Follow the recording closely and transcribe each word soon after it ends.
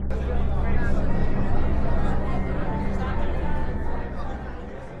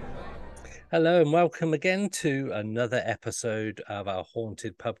Hello and welcome again to another episode of our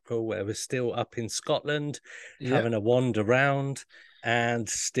Haunted Pub Crawl, where we're still up in Scotland, Yeah, having a wander around and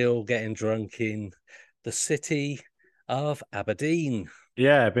still getting drunk in the city of Aberdeen.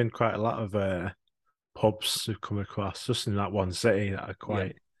 yeah, been quite a lot of pubs have come across just in that one city that are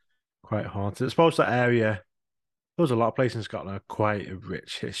Yep. quite haunted. I suppose that area, there's a lot of places in Scotland have quite a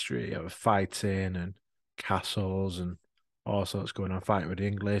rich history of fighting and castles and all sorts going on, fighting with the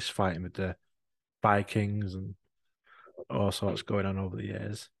English, fighting with the Vikings and all sorts going on over the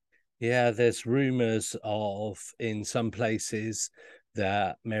years. Yeah, there's rumours of, in some places,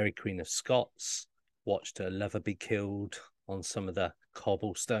 that Mary Queen of Scots watched her lover be killed on some of the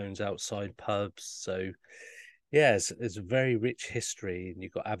cobblestones outside pubs. So, yeah, it's a very rich history. And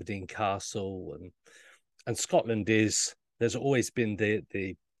you've got Aberdeen Castle, and Scotland is, there's always been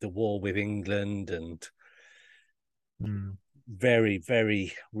the war with England and Mm.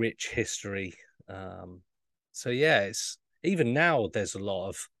 very rich history. Um, so yeah, it's even now there's a lot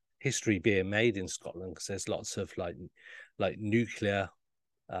of history being made in Scotland because there's lots of like nuclear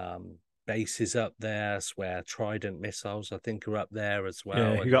um, bases up there, where Trident missiles I think are up there as Yeah,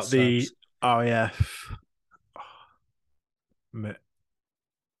 well, you and the got the subs. RAF m-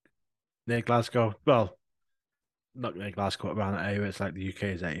 near Glasgow. Well, not near Glasgow, around that area. It's like the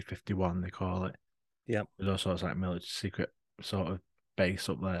UK's 851, they call it. Yeah, There's all sorts of like military secret sort of base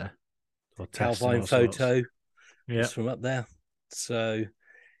up there for testing Calvine all sorts. photo Yeah. was from up there. So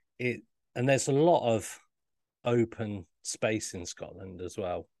it and there's a lot of open space in Scotland as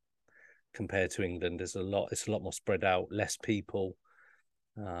well compared to England. It's a lot more spread out, less people.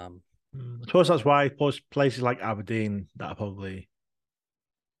 Um, I suppose that's why places like Aberdeen that are probably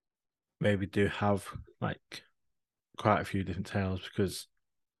maybe do have like quite a few different tales because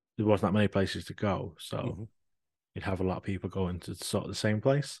there wasn't that many places to go. So mhm. you'd have a lot of people going to sort of the same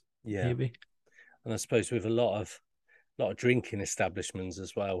place, Yeah, maybe. and I suppose with a lot of drinking establishments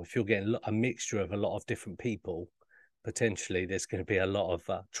as well, if you're getting a mixture of a lot of different people, potentially there's going to be a lot of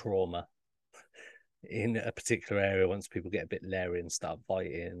trauma in a particular area once people get a bit leery and start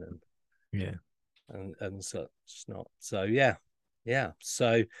fighting Yeah. and such not. So yeah.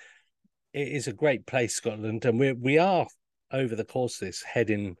 So it is a great place, Scotland, and we are over the course of this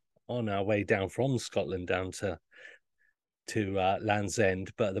heading on our way down from Scotland down to Land's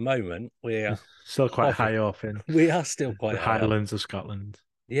End, but at the moment we're It's still quite hovering. high up in We are still the quite high up. Highlands of Scotland.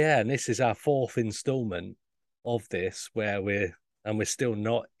 Yeah, and this is our fourth instalment of this, where we're still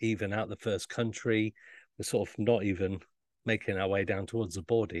not even out the first country. We're sort of not even making our way down towards the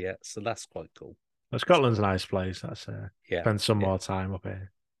border yet, so that's quite cool. But That's Scotland's quite a nice place. That's yeah, spend some yeah, more time up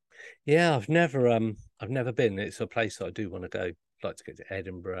here. yeah. I've never been. It's a place that I do want to go. I'd like to go to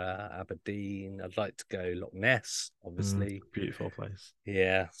Edinburgh, Aberdeen. I'd like to go Loch Ness, obviously. Beautiful place.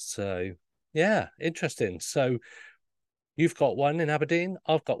 Yeah, so yeah, interesting. So you've got one in Aberdeen.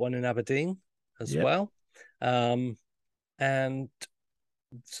 I've got one in Aberdeen as Yep. well. Um, and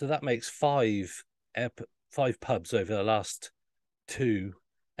so that makes five pubs over the last two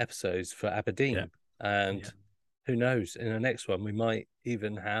episodes for Yeah. Aberdeen. And Yeah. who knows, in the next one we might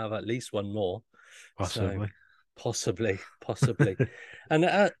even have at least one more. So Possibly. possibly.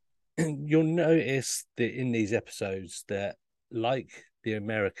 And you'll notice that in these episodes that, like the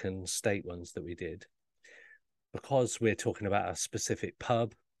American state ones that we did, because we're talking about a specific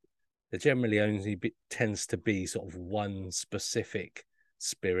pub, there generally only tends to be sort of one specific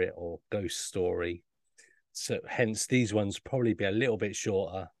spirit or ghost story. So hence these ones probably be a little bit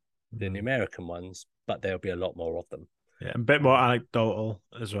shorter than the Mm. American ones, but there'll be a lot more of them. Yeah, a bit more anecdotal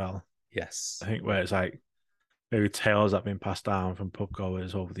as well. I Yes. think where Yeah. it's like maybe tales that have been passed down from pub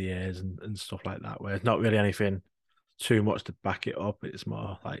goers over the years and stuff like that, where it's not really anything too much to back it up. It's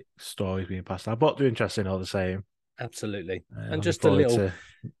more like stories being passed down, but they're interesting all the same. Absolutely. And Looking just a forward little, to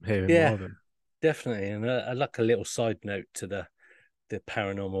hearing more yeah, of them. definitely. And I like a little side note to the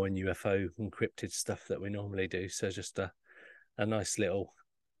paranormal and UFO encrypted stuff that we normally do. So just a nice little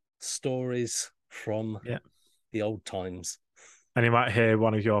stories from Yeah. the old times. And you might hear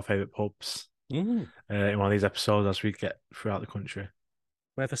one of your favourite pubs Mm. in one of these episodes as we get throughout the country.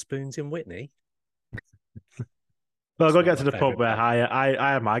 Weatherspoons in Whitney. Well, I'll It's go not get to my the pub favourite where pub.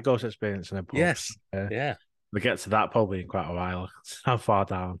 I had my ghost experience in a pub. Yes. Yeah, We get to that probably in quite a while. How far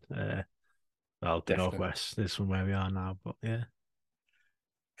down? Well, the definitely. northwest is from where we are now, but yeah.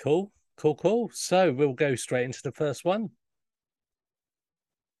 Cool. So we'll go straight into the first one.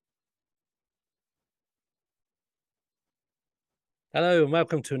 Hello and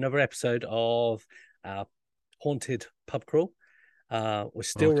welcome to another episode of our haunted pub crawl. We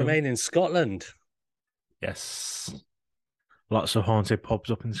still Welcome. remain in Scotland. Yes. Lots of haunted pubs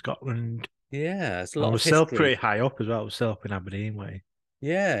up in Scotland. Yeah, there's a I lot of was still pretty history. high up as well. I was still up in Aberdeen way.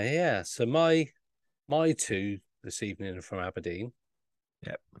 Yeah, yeah. So my two this evening are from Aberdeen.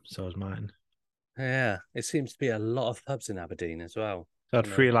 Yep, so was mine. Yeah, it seems to be a lot of pubs in Aberdeen as well. So I had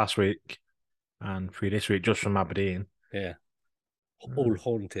You know, three last week and three this week just from Aberdeen. yeah, all Mm.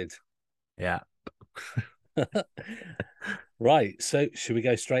 haunted. Yeah. Right, so should we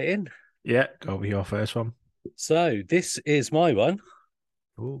go straight in? Yeah, go with your first one. So this is my one.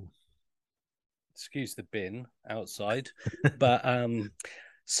 Ooh. Excuse the bin outside, but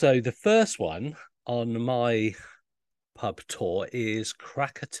so the first one on my pub tour is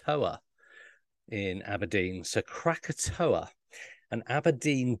Krakatoa in Aberdeen. So Krakatoa, an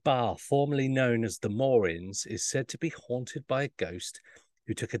Aberdeen bar formerly known as the Moorings, is said to be haunted by a ghost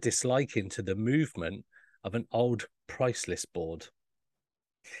who took a disliking to the movement of an old price list board.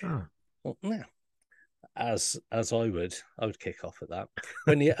 Oh. Well, yeah, as I would kick off at that.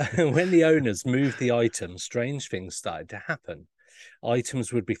 When the when the owners moved the items, strange things started to happen.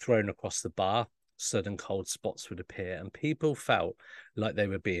 Items would be thrown across the bar, sudden cold spots would appear, and people felt like they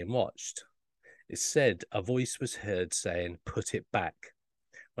were being watched. It said a voice was heard saying, "Put it back."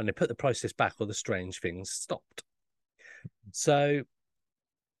 When they put the price list back, all the strange things stopped. So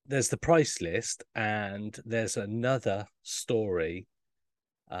there's the price list, and there's another story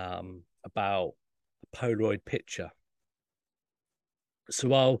about a Polaroid picture.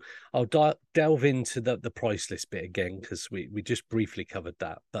 So I'll delve into the price list bit again because we just briefly covered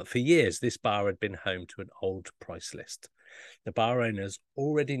that. But for years, this bar had been home to an old price list. The bar owners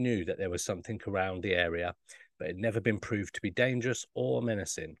already knew that there was something around the area, but it had never been proved to be dangerous or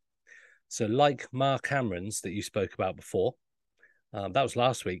menacing. So, like Mark Cameron's that you spoke about before, that was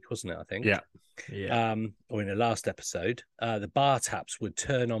last week, wasn't it? I think. Yeah. Yeah. Or in the last episode, the bar taps would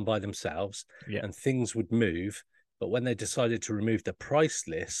turn on by themselves Yeah. and things would move. But when they decided to remove the price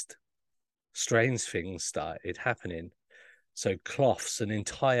list, strange things started happening. So cloths and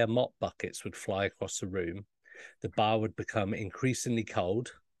entire mop buckets would fly across the room. The bar would become increasingly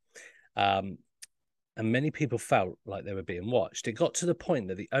cold. And many people felt like they were being watched. It got to the point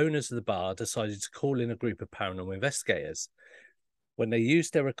that the owners of the bar decided to call in a group of paranormal investigators. When they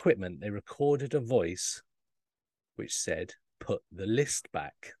used their equipment, they recorded a voice which said, "Put the list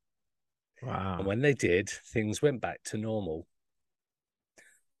back." And Wow. when they did, things went back to normal.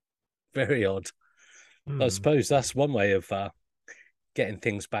 Very odd. I Hmm. suppose that's one way of getting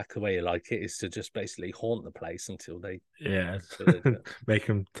things back the way you like it, is to just basically haunt the place until they. Yeah. Until they Make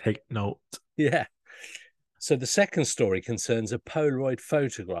them take note. yeah. So the second story concerns a Polaroid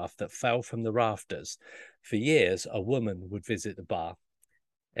photograph that fell from the rafters. For years, a woman would visit the bar.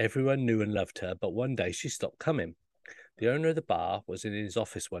 Everyone knew and loved her, but one day she stopped coming. The owner of the bar was in his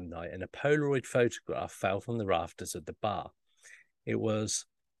office one night and a Polaroid photograph fell from the rafters of the bar. It was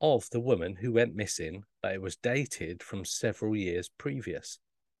of the woman who went missing, but it was dated from several years previous.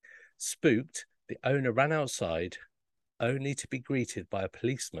 Spooked, the owner ran outside, only to be greeted by a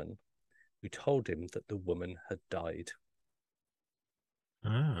policeman who told him that the woman had died.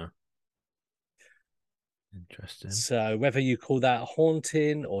 Ah, interesting. So, whether you call that a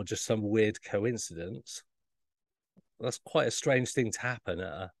haunting or just some weird coincidence, that's quite a strange thing to happen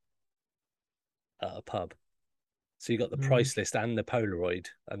at a pub. So, you got the Mm. price list and the Polaroid,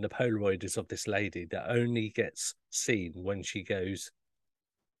 and the Polaroid is of this lady that only gets seen when she goes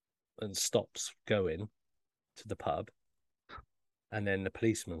and stops going to the pub. And then the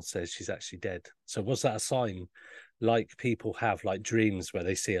policeman says she's actually dead. So, was that a sign? Like people have like dreams where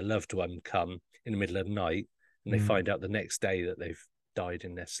they see a loved one come in the middle of the night and they Mm. find out the next day that they've died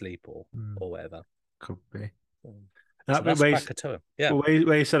in their sleep Mm. or whatever. Could be. So That bit that's Krakatoa. Yeah.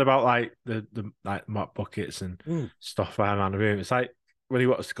 where you said about like the like mop buckets and Mm. stuff around the room. It's like when you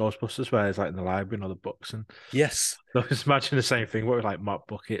watch the Ghostbusters where it's like in the library and all the books and Yes. so just imagine the same thing, what with like mop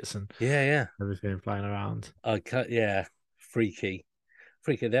buckets and Yeah. Yeah. everything flying around. I cut. Yeah. Freaky.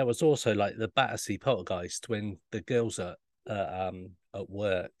 Freaky. There was also like the Battersea Poltergeist when the girls at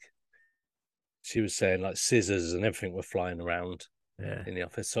work. She was saying like scissors and everything were flying around Yeah. in the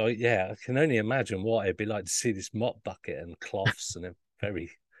office. So yeah, I can only imagine what it'd be like to see this mop bucket and cloths and a very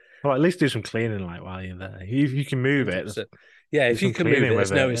Well, at least do some cleaning like while you're there. If you can move it, 100%. Yeah, do if you some can move cleaning it, with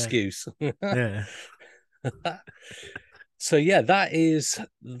there's no it. Yeah. excuse. Yeah. So yeah, that is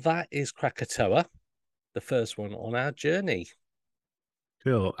Krakatoa, the first one on our journey.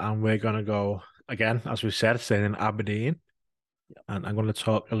 Cool. And we're gonna go again, as we said, staying in Aberdeen. Yep. And I'm gonna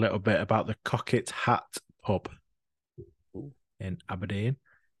talk a little bit about the Cocket Hat pub Ooh. in Aberdeen.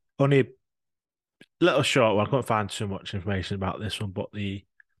 Only a little short one. I couldn't find too much information about this one, but the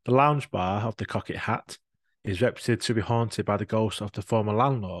lounge bar of the Cocket Hat is reputed to be haunted by the ghost of the former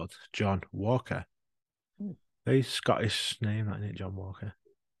landlord, John Walker. Hmm. Very Scottish name, that isn't it, John Walker?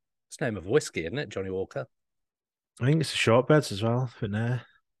 It's the name of a whiskey, isn't it, Johnny Walker? I think it's the shortbreads as well, but no.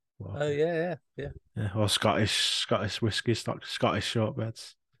 Oh Walker. yeah. Yeah, or Scottish whiskey, Scottish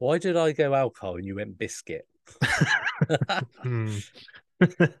shortbreads. Why did I go alcohol and you went biscuit? Hmm.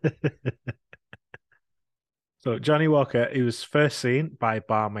 So Johnny Walker, he was first seen by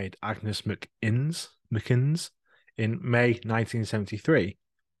barmaid Agnes McInnes in May 1973,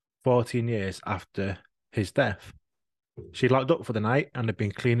 14 years after his death. She locked up for the night and had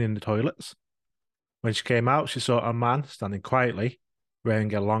been cleaning the toilets. When she came out, she saw a man standing quietly,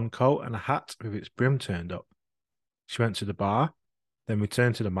 wearing a long coat and a hat with its brim turned up. She went to the bar, then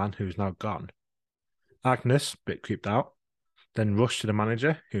returned to the man who was now gone. Agnes, a bit creeped out, then rushed to the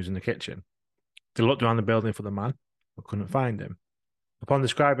manager who was in the kitchen. They looked around the building for the man, but couldn't find him. Upon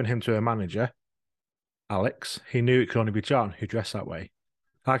describing him to her manager, Alex, he knew it could only be John who dressed that way.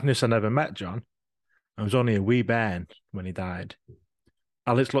 Agnes had never met John and was only a wee bairn when he died.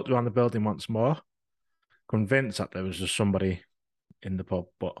 Alex looked around the building once more, convinced that there was just somebody in the pub,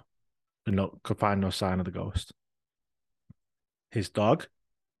 but could find no sign of the ghost. His dog,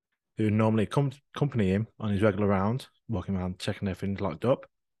 who normally accompany him on his regular round, walking around checking everything's locked up,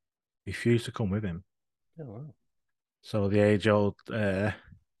 refused to come with him. Oh, wow. So the age-old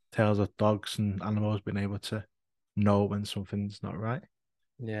tales of dogs and animals being able to know when something's not right.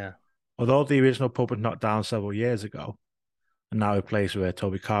 Yeah. Although the original pub was knocked down several years ago, and now replaced with a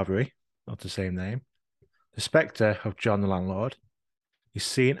Toby Carvery, not the same name, the spectre of John the landlord is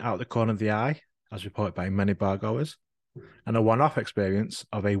seen out the corner of the eye, as reported by many bargoers, and a one-off experience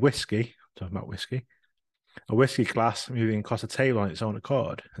of a whiskey, talking about whiskey, a whiskey glass moving across a table on its own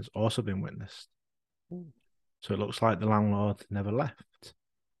accord has also been witnessed. So it looks like the landlord never left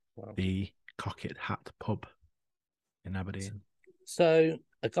Wow. the Cockett Hat pub in Aberdeen. So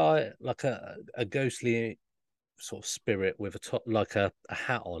a guy like a ghostly sort of spirit with a top like a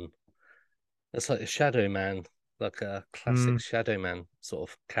hat on. That's like a shadow man, like a classic shadow man sort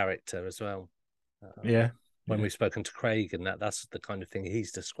of character as well. Yeah. When we've spoken to Craig and that's the kind of thing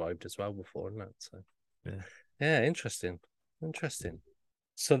he's described as well before, isn't it? So yeah, interesting.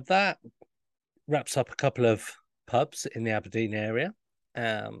 So that wraps up a couple of pubs in the Aberdeen area.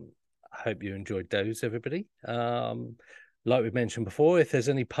 I hope you enjoyed those, everybody. Like we mentioned before, if there's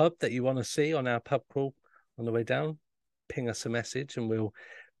any pub that you want to see on our pub crawl on the way down, ping us a message and we'll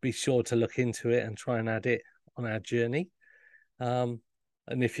be sure to look into it and try and add it on our journey. And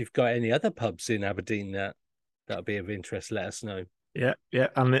if you've got any other pubs in Aberdeen that'll be of interest, let us know. Yeah.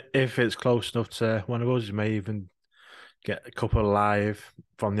 And if it's close enough to one of us, you may even get a couple live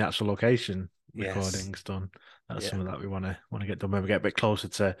from the actual location recordings done. That's something that we want to get done when we get a bit closer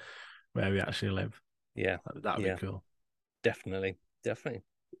to where we actually live. Yeah, that'd be cool. Definitely.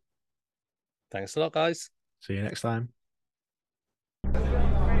 Thanks a lot, guys. See you next time.